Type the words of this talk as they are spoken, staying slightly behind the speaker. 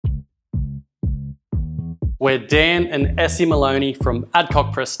We're Dan and Essie Moloney from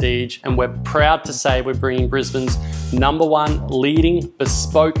Adcock Prestige, and we're proud to say we're bringing Brisbane's #1 leading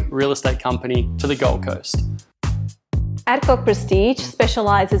bespoke real estate company to the Gold Coast. Adcock Prestige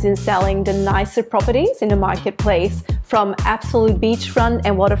specialises in selling the nicer properties in the marketplace, from absolute beachfront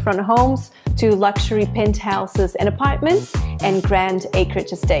and waterfront homes to luxury penthouses and apartments and grand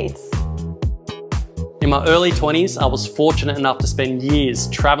acreage estates. In my early 20s, I was fortunate enough to spend years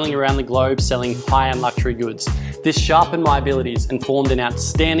travelling around the globe selling high-end luxury goods. This sharpened my abilities and formed an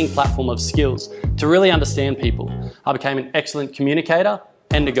outstanding platform of skills to really understand people. I became an excellent communicator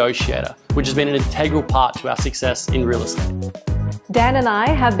and negotiator, which has been an integral part to our success in real estate. Dan and I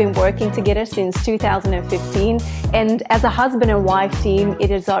have been working together since 2015, and as a husband and wife team,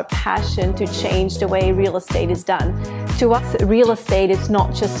 it is our passion to change the way real estate is done. To us, real estate is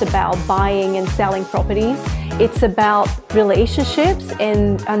not just about buying and selling properties, it's about relationships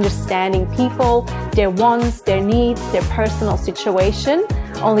and understanding people, their wants, their needs, their personal situation.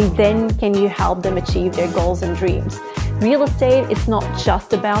 Only then can you help them achieve their goals and dreams. Real estate is not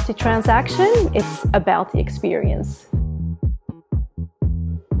just about the transaction, it's about the experience.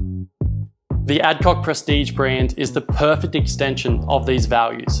 The Adcock Prestige brand is the perfect extension of these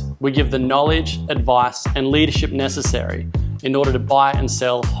values. We give the knowledge, advice, and leadership necessary in order to buy and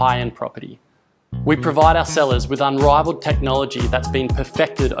sell high-end property. We provide our sellers with unrivaled technology that's been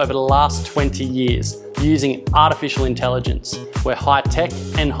perfected over the last 20 years using artificial intelligence. We're high-tech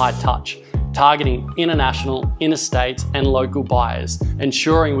and high-touch, targeting international, interstate, and local buyers,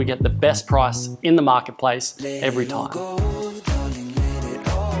 ensuring we get the best price in the marketplace every time.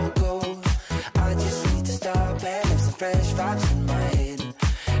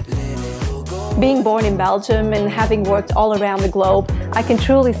 Being born in Belgium and having worked all around the globe, I can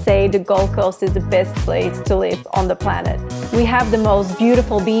truly say the Gold Coast is the best place to live on the planet. We have the most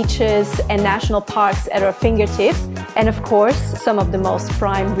beautiful beaches and national parks at our fingertips, and of course, some of the most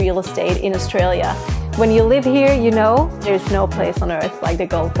prime real estate in Australia. When you live here, you know there's no place on earth like the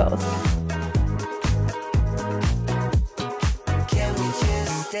Gold Coast. Can we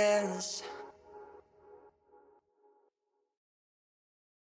just dance?